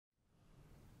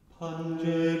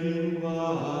Angelingua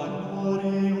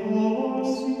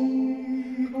gloriosi,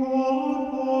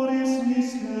 corporis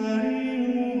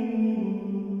mysterium.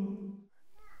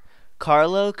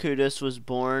 Carlo Acutis was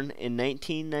born in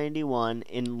 1991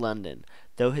 in London,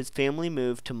 though his family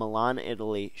moved to Milan,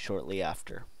 Italy shortly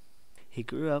after. He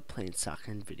grew up playing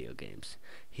soccer and video games.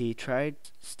 He tried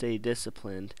to stay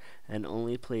disciplined and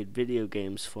only played video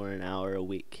games for an hour a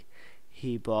week.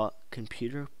 He bought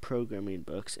computer programming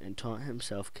books and taught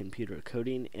himself computer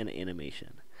coding and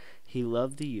animation. He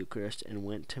loved the Eucharist and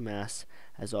went to Mass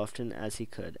as often as he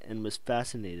could and was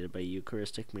fascinated by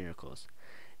Eucharistic miracles.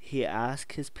 He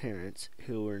asked his parents,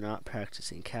 who were not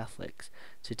practicing Catholics,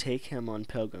 to take him on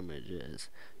pilgrimages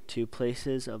to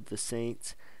places of the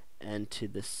saints and to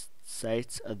the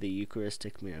sites of the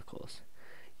Eucharistic miracles.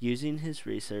 Using his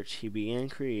research, he began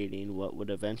creating what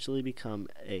would eventually become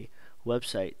a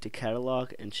website to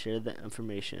catalog and share the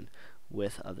information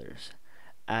with others.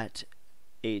 At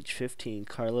age 15,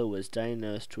 Carlo was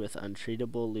diagnosed with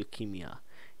untreatable leukemia.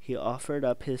 He offered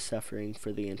up his suffering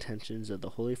for the intentions of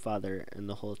the Holy Father and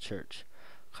the whole Church.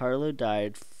 Carlo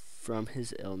died from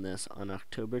his illness on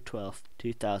October 12,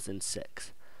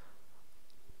 2006.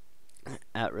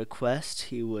 At request,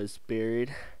 he was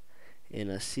buried in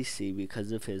Assisi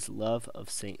because of his love of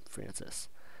St. Francis.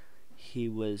 He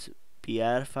was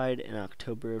beatified in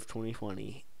October of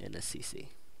 2020 in Assisi.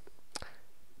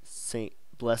 Saint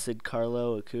Blessed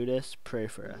Carlo Acutis, pray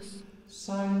for us.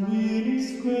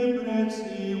 Sanguinisque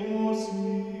preciosi,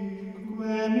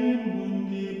 quem in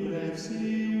mundi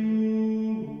precium